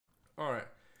All right.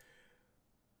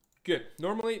 Good.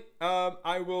 Normally,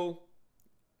 I will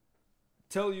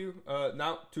tell you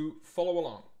now to follow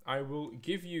along. I will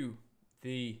give you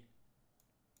the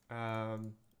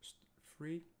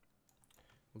free.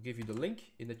 We'll give you the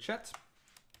link in the chat,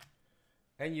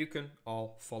 and you can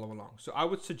all follow along. So I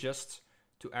would suggest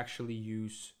to actually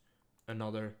use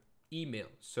another email.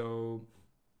 So,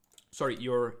 sorry,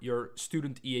 your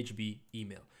student EHB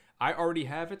email. I already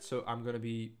have it, so I'm gonna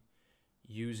be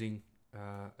using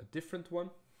a different one.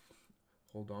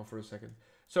 Hold on for a second.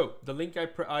 So the link I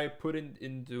put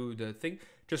into the thing,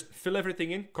 just fill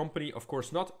everything in. Company, of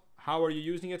course not. How are you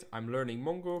using it? I'm learning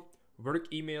Mongo.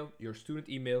 Work email, your student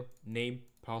email, name,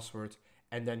 password,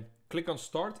 and then click on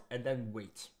start and then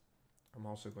wait. I'm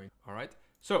also going. All right.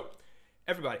 So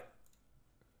everybody,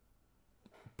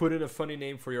 put in a funny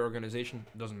name for your organization.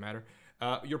 Doesn't matter.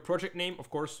 Your project name, of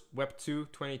course,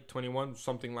 Web2 2021,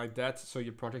 something like that. So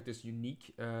your project is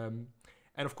unique. And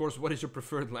of course, what is your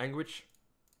preferred language?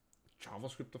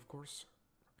 JavaScript, of course.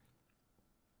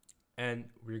 And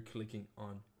we're clicking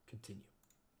on continue.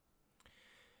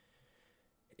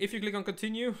 If you click on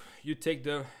continue, you take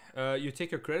the you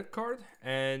take your credit card,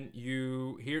 and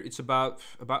here it's about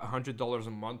 $100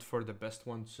 a month for the best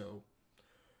one. So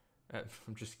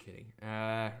I'm just kidding.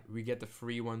 We get the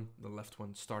free one, the left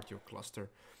one. Start your cluster.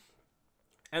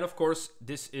 And of course,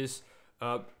 this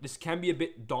can be a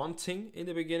bit daunting in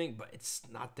the beginning, but it's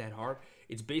not that hard.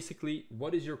 It's basically,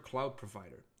 what is your cloud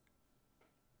provider?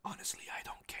 Honestly, I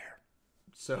don't care.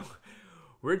 So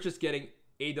we're just getting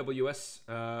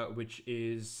AWS, which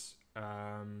is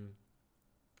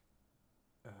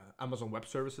Amazon Web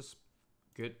Services.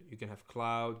 Good. You can have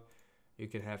cloud. You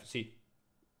can have, see,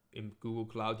 in Google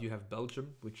Cloud, you have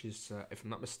Belgium, which is, if I'm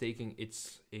not mistaken,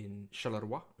 it's in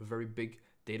Charleroi, a very big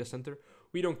data center.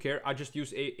 We don't care. I just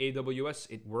use AWS.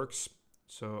 It works.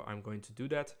 So I'm going to do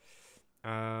that.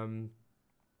 And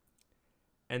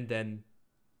then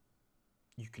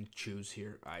you can choose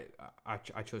here. I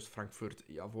chose Frankfurt.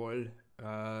 Jawohl.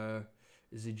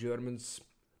 The Germans.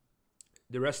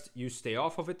 The rest, you stay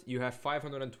off of it. You have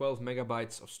 512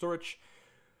 megabytes of storage.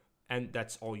 And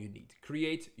that's all you need.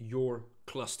 Create your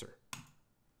cluster.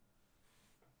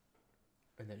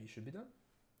 And then you should be done.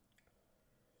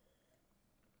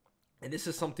 And this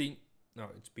is something, no,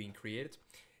 it's being created.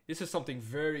 This is something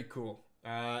very cool.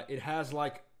 It has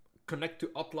like connect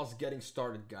to Atlas getting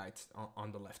started guide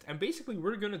on the left. And basically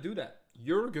we're gonna do that.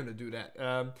 You're gonna do that.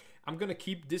 I'm gonna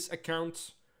keep this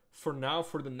account for now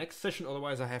for the next session.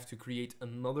 Otherwise I have to create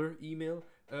another email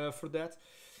for that.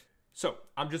 So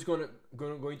I'm just going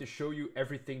to show you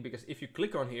everything, because if you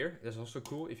click on here, that's also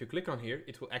cool. If you click on here,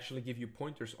 it will actually give you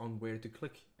pointers on where to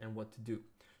click and what to do.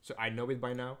 So I know it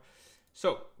by now.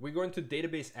 So we're going to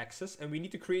database access, and we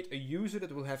need to create a user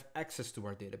that will have access to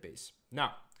our database.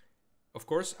 Now, of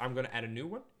course, I'm going to add a new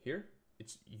one here.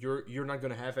 You're not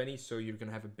going to have any, so you're going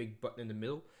to have a big button in the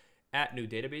middle. Add new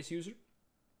database user.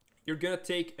 You're going to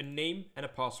take a name and a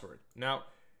password. Now,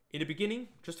 in the beginning,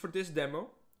 just for this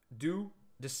demo, do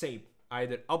the same,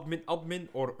 either admin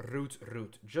or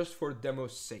root, just for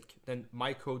demo's sake. Then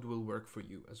my code will work for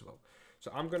you as well.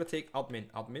 So I'm gonna take admin.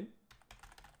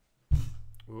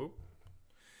 Whoa.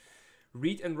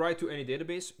 Read and write to any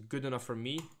database, good enough for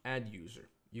me. Add user.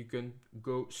 You can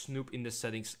go snoop in the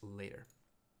settings later.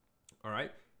 All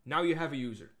right, now you have a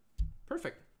user.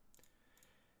 Perfect.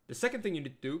 The second thing you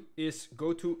need to do is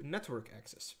go to network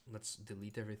access. Let's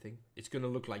delete everything. It's gonna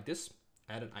look like this.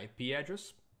 Add an IP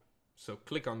address. So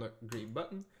click on the green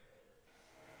button.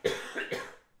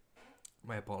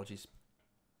 My apologies.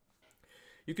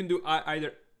 You can do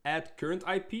either add current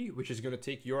IP, which is going to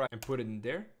take your and put it in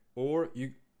there, or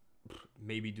you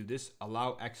maybe do this,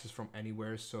 allow access from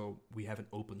anywhere, so we have an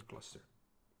open cluster.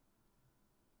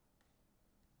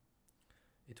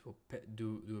 It will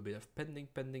do a bit of pending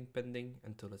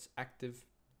until it's active.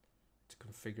 It's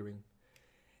configuring.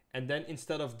 And then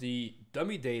instead of the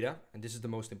dummy data, and this is the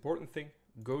most important thing,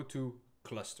 go to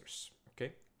clusters.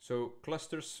 Okay, so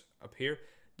clusters up here,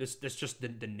 that's just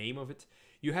the name of it.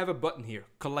 You have a button here,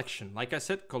 collection. Like I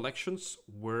said, collections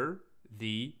were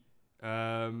the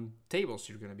tables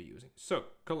you're going to be using. So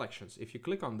collections, if you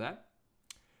click on that,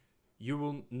 you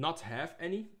will not have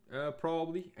any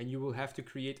probably, and you will have to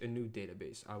create a new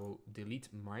database. I will delete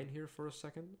mine here for a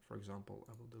second. For example,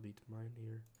 I will delete mine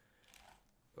here.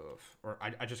 Or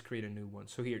I just create a new one.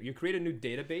 So here, you create a new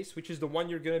database, which is the one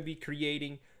you're going to be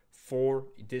creating for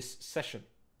this session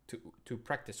to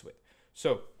practice with.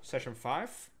 So session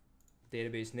 5,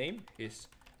 database name is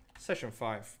session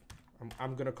 5.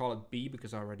 I'm going to call it B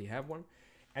because I already have one.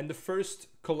 And the first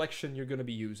collection you're going to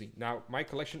be using. Now, my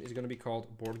collection is going to be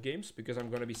called board games because I'm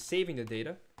going to be saving the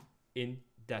data in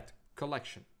that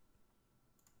collection.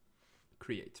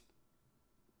 Create.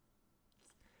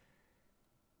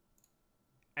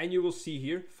 And you will see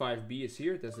here, 5B is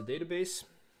here, that's the database.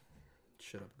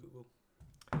 Shut up, Google.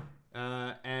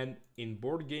 And in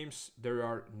board games, there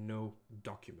are no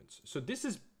documents. So this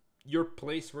is your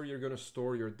place where you're gonna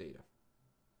store your data.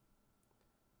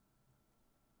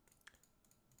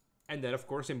 And then of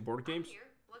course in board games, I'm here.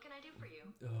 What can I do for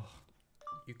you?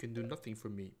 You can do nothing for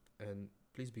me, and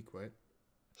please be quiet.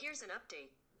 Here's an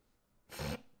update.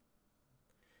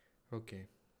 Okay.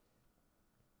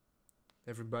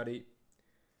 Everybody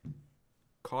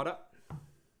caught up?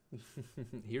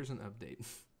 Here's an update.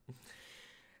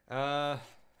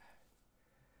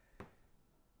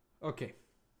 Okay.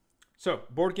 So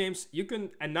board games, you can,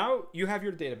 and now you have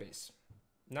your database.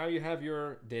 Now you have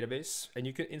your database and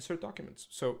you can insert documents.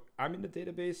 So I'm in the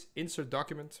database, insert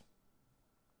document,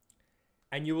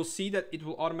 and you will see that it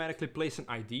will automatically place an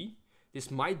ID. This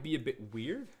might be a bit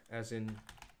weird, as in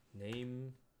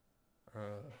name,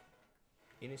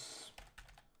 Inis,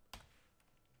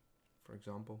 for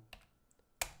example,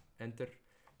 enter.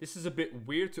 This is a bit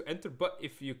weird to enter, but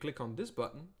if you click on this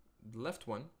button, the left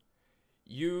one,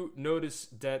 you notice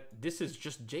that this is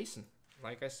just JSON.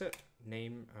 Like I said,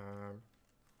 name,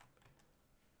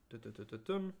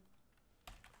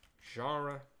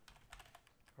 genre.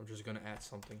 I'm just gonna add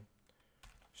something.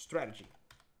 Strategy.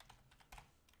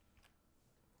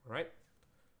 All right.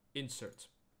 Insert.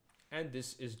 And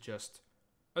this is just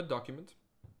a document.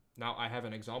 Now I have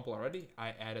an example already. I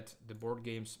added the board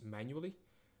games manually.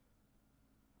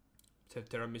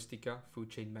 Terra Mystica, Food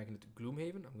Chain Magnet,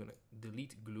 Gloomhaven. I'm gonna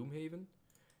delete Gloomhaven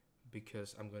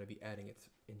because I'm gonna be adding it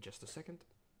in just a second.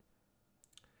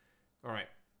 All right.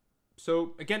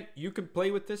 So again, you can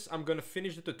play with this. I'm gonna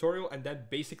finish the tutorial, and then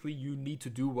basically you need to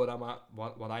do what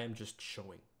I am just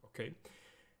showing. Okay.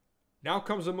 Now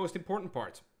comes the most important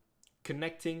part: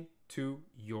 connecting to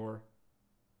your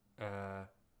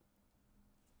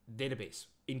database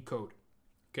in code.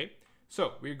 Okay.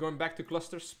 So we're going back to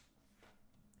clusters.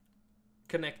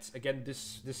 Connect again.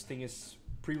 This thing is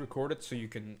pre-recorded, so you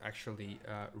can actually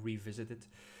revisit it.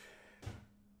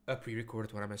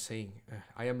 Pre-recorded. What am I saying?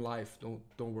 I am live.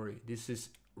 Don't worry. This is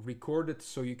recorded,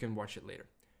 so you can watch it later.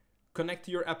 Connect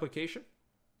to your application.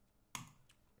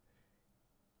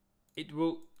 It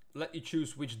will let you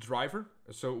choose which driver.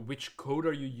 So which code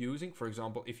are you using? For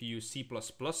example, if you use C++,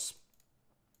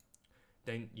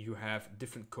 then you have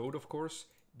different code, of course.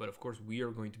 But of course, we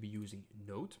are going to be using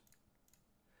Node.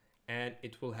 And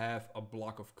it will have a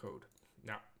block of code.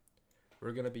 Now,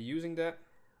 we're going to be using that.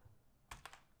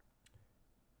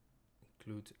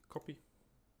 Include copy.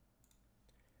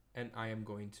 And I am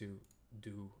going to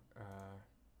do a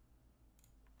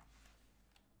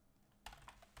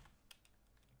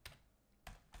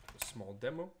small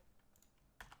demo.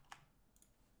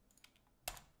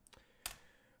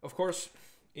 Of course,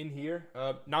 in here,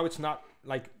 now it's not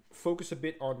like, focus a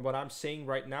bit on what I'm saying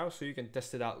right now so you can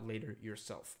test it out later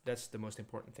yourself. That's the most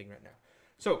important thing right now.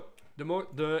 So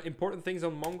the important things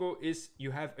on Mongo is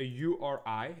you have a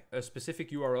URI, a specific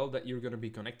URL that you're going to be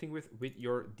connecting with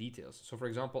your details. So for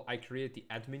example, I created the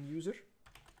admin user.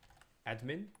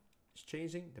 Admin is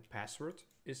changing. The password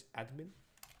is admin.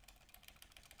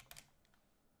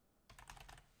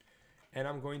 And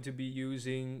I'm going to be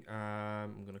using,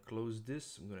 I'm going to close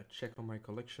this. I'm going to check on my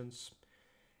collections.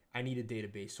 I need a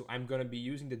database. So I'm going to be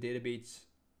using the database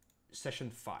session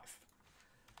 5.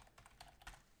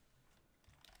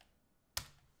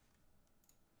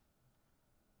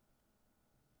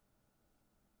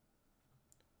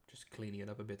 Just cleaning it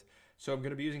up a bit. So I'm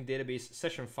going to be using database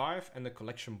session 5 and the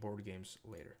collection board games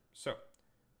later. So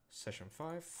session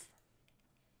 5.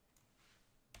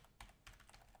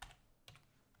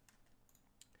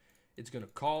 It's going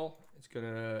to call. It's going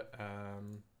to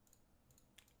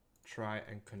try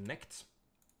and connect.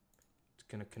 It's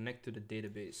going to connect to the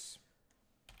database.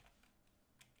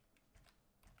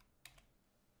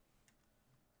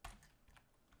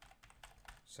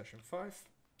 Session 5.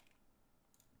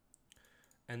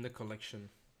 And the collection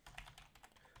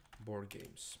board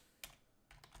games.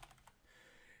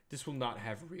 This will not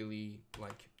have really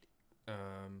like,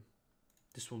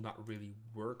 this will not really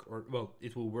work, or well,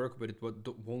 it will work, but it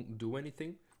won't do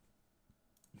anything.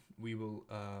 We will,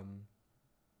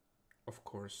 of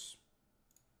course,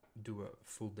 do a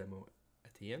full demo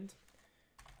at the end.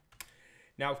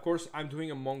 Now, of course, I'm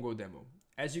doing a Mongo demo.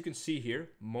 As you can see here,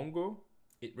 Mongo,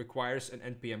 it requires an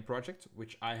NPM project,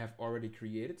 which I have already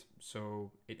created.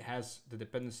 So it has the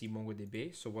dependency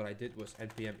MongoDB. So what I did was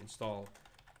npm install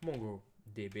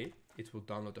MongoDB. It will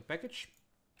download the package.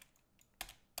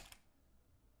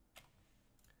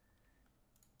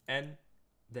 And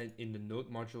then in the node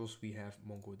modules, we have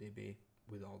MongoDB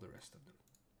with all the rest of them.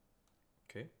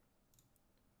 Okay.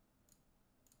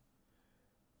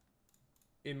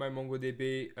 In my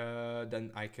MongoDB,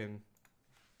 then I can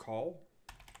call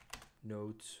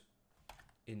node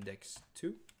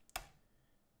index2.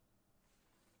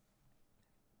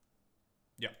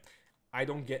 Yeah, I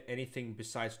don't get anything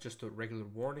besides just a regular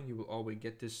warning. You will always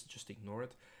get this, just ignore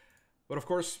it. But of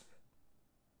course,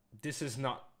 this is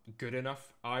not good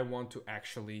enough. I want to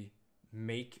actually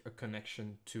make a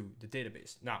connection to the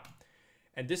database. Now,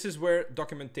 and this is where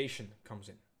documentation comes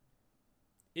in.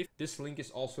 If this link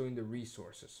is also in the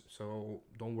resources, so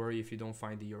don't worry if you don't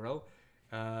find the URL.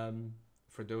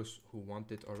 For those who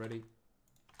want it already,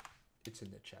 it's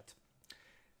in the chat.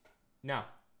 Now,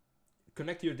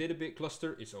 connect to your database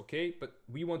cluster is okay, but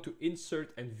we want to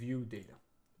insert and view data.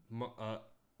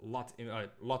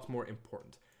 Lot more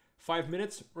important. 5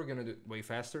 minutes, we're gonna do it way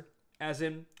faster. As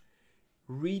in,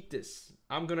 read this.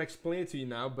 I'm gonna explain it to you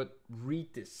now, but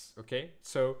read this, okay?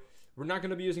 So we're not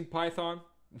gonna be using Python.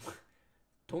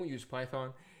 Don't use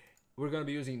Python. We're gonna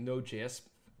be using Node.js.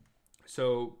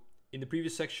 So in the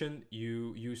previous section,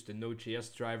 you used the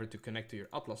Node.js driver to connect to your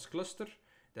Atlas cluster.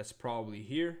 That's probably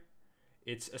here.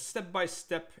 It's a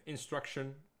step-by-step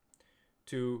instruction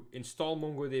to install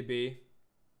MongoDB,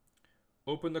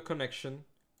 open the connection,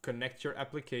 connect your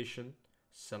application,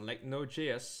 select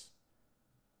Node.js,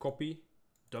 copy,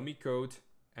 dummy code,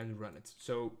 and run it.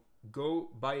 So go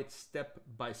by it step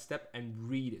by step and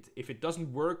read it. If it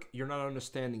doesn't work, you're not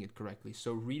understanding it correctly.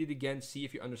 So read it again, see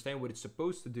if you understand what it's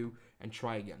supposed to do, and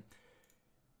try again.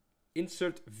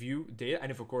 Insert view data,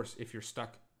 and of course, if you're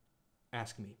stuck,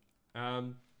 ask me.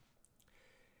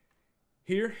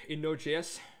 Here in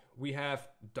Node.js, we have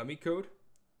dummy code.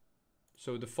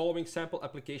 So the following sample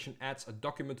application adds a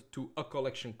document to a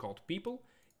collection called people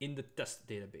in the test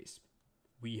database.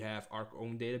 We have our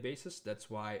own databases. That's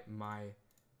why my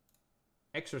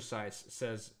exercise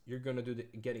says you're going to do the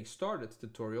getting started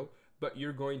tutorial, but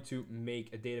you're going to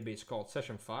make a database called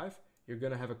session 5. You're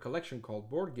going to have a collection called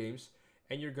board games,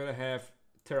 and you're going to have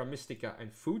Terra Mystica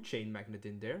and Food Chain Magnet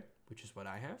in there, which is what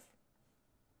I have.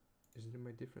 Is it in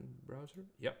my different browser?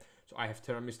 Yep. So I have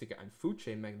Terra Mystica and Food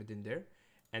Chain Magnet in there.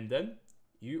 And then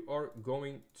you are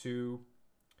going to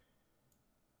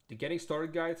the getting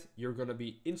started guide. You're going to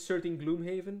be inserting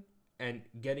Gloomhaven and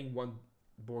getting one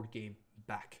board game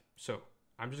back. So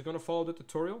I'm just going to follow the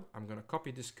tutorial. I'm going to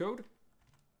copy this code.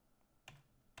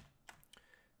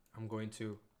 I'm going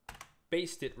to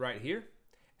paste it right here.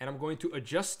 And I'm going to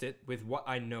adjust it with what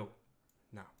I know.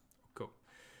 Now, go.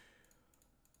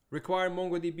 Require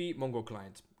MongoDB, Mongo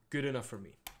client. Good enough for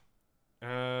me.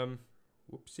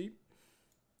 Whoopsie.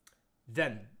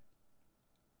 Then,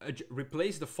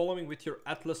 replace the following with your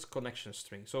Atlas connection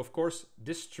string. So, of course,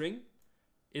 this string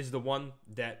is the one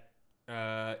that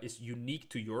is unique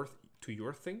to your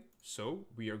thing. So,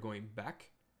 we are going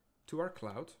back to our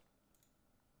cloud.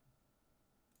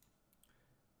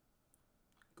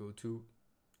 Go to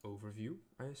overview,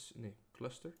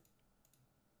 cluster,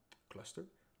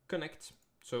 connect.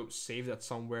 So save that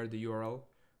somewhere, the URL,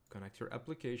 connect your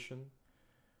application.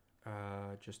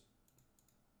 Just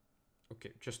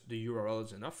the URL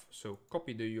is enough. So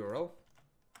copy the URL.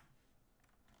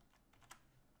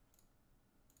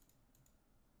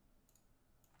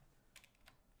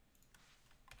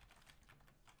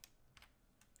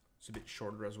 It's a bit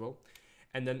shorter as well.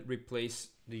 And then replace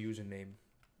the username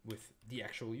with the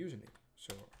actual username.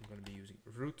 So I'm going to be using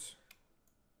root.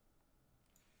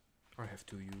 I have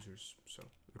 2 users. So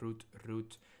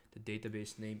root. The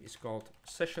database name is called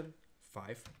session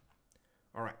 5.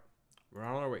 All right, we're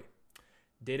on our way.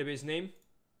 Database name,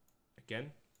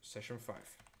 again, session 5.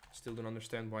 Still don't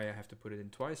understand why I have to put it in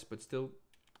twice, but still,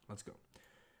 let's go.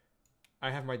 I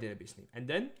have my database name. And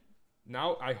then,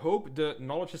 now I hope the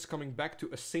knowledge is coming back to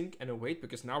async and await,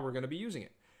 because now we're going to be using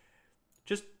it.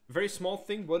 Just very small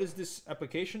thing. What is this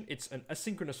application? It's an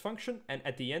asynchronous function, and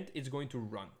at the end, it's going to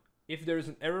run. If there is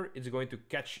an error, it's going to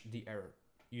catch the error.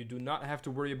 You do not have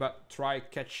to worry about try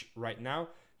catch right now.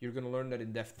 You're going to learn that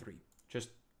in Dev 3. Just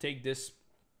take this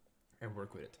and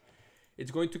work with it.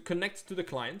 It's going to connect to the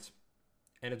client,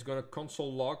 and it's going to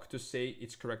console log to say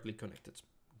it's correctly connected.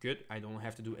 Good. I don't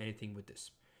have to do anything with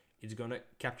this. It's going to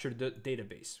capture the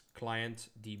database. Client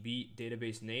DB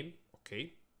database name.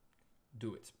 Okay.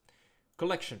 Do it.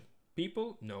 Collection.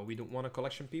 People. No, we don't want a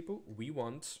collection people. We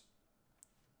want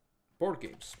board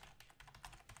games.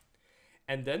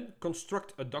 And then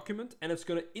construct a document, and it's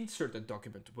going to insert a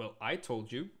document. Well, I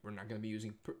told you we're not going to be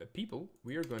using people.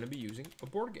 We are going to be using a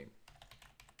board game,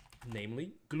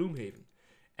 namely Gloomhaven.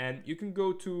 And you can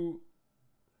go to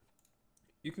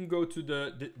you can go to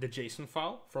the JSON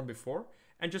file from before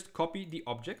and just copy the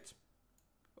object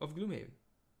of Gloomhaven.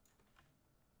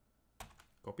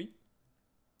 Copy.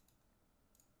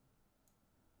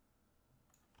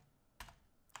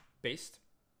 Paste.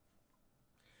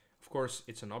 Of course,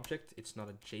 it's an object, it's not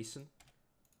a JSON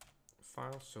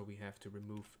file, so we have to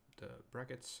remove the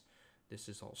brackets. This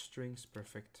is all strings,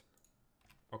 perfect.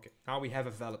 Okay, now we have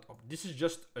a valid object. This is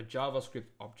just a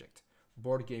JavaScript object,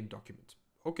 board game document.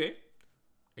 Okay,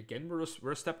 again,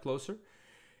 we're a step closer.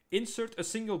 Insert a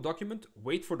single document,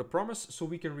 wait for the promise so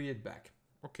we can read it back.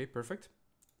 Okay, perfect.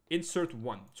 Insert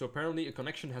one. So apparently a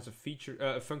connection has a feature,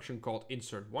 a function called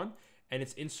insert one, and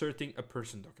it's inserting a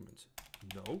person document.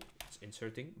 No, it's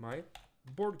inserting my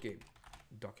board game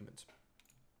document.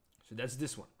 So that's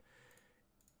this one.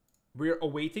 We're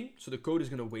awaiting, so the code is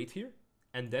going to wait here,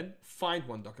 and then find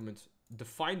one document. The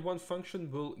find one function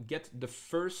will get the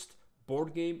first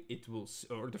board game it will see,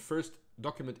 or the first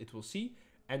document it will see,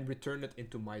 and return it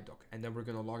into my doc. And then we're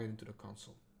going to log it into the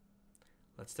console.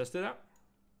 Let's test it out.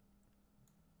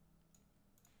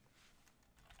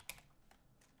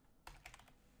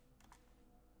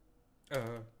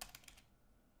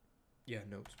 Yeah,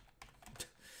 note.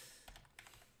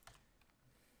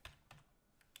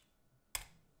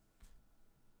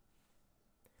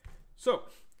 So,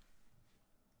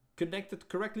 connected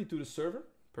correctly to the server,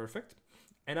 perfect.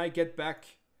 And I get back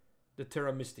the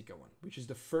Terra Mystica one, which is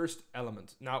the first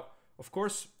element. Now, of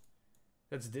course,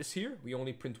 that's this here. We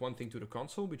only print one thing to the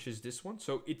console, which is this one.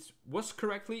 So it was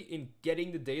correctly in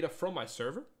getting the data from my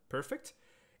server, perfect.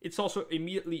 It's also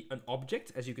immediately an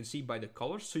object, as you can see by the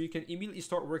colors. So you can immediately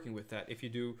start working with that. If you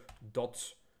do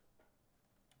dot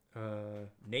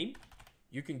name,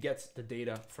 you can get the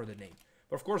data for the name.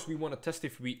 But of course, we want to test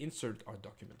if we insert our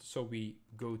document. So we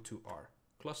go to our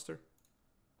cluster,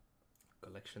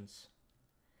 collections,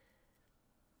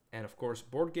 and of course,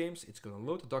 board games. It's going to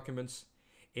load the documents.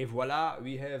 Et voila,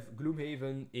 we have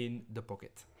Gloomhaven in the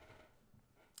pocket.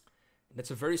 And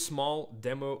that's a very small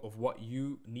demo of what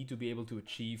you need to be able to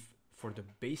achieve for the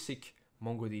basic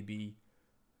MongoDB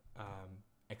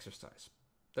exercise.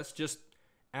 That's just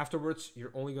afterwards,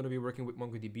 you're only going to be working with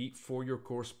MongoDB for your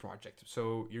course project.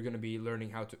 So you're going to be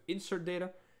learning how to insert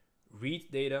data, read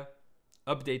data,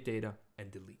 update data,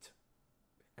 and delete.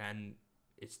 And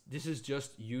this is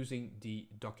just using the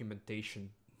documentation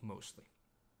mostly.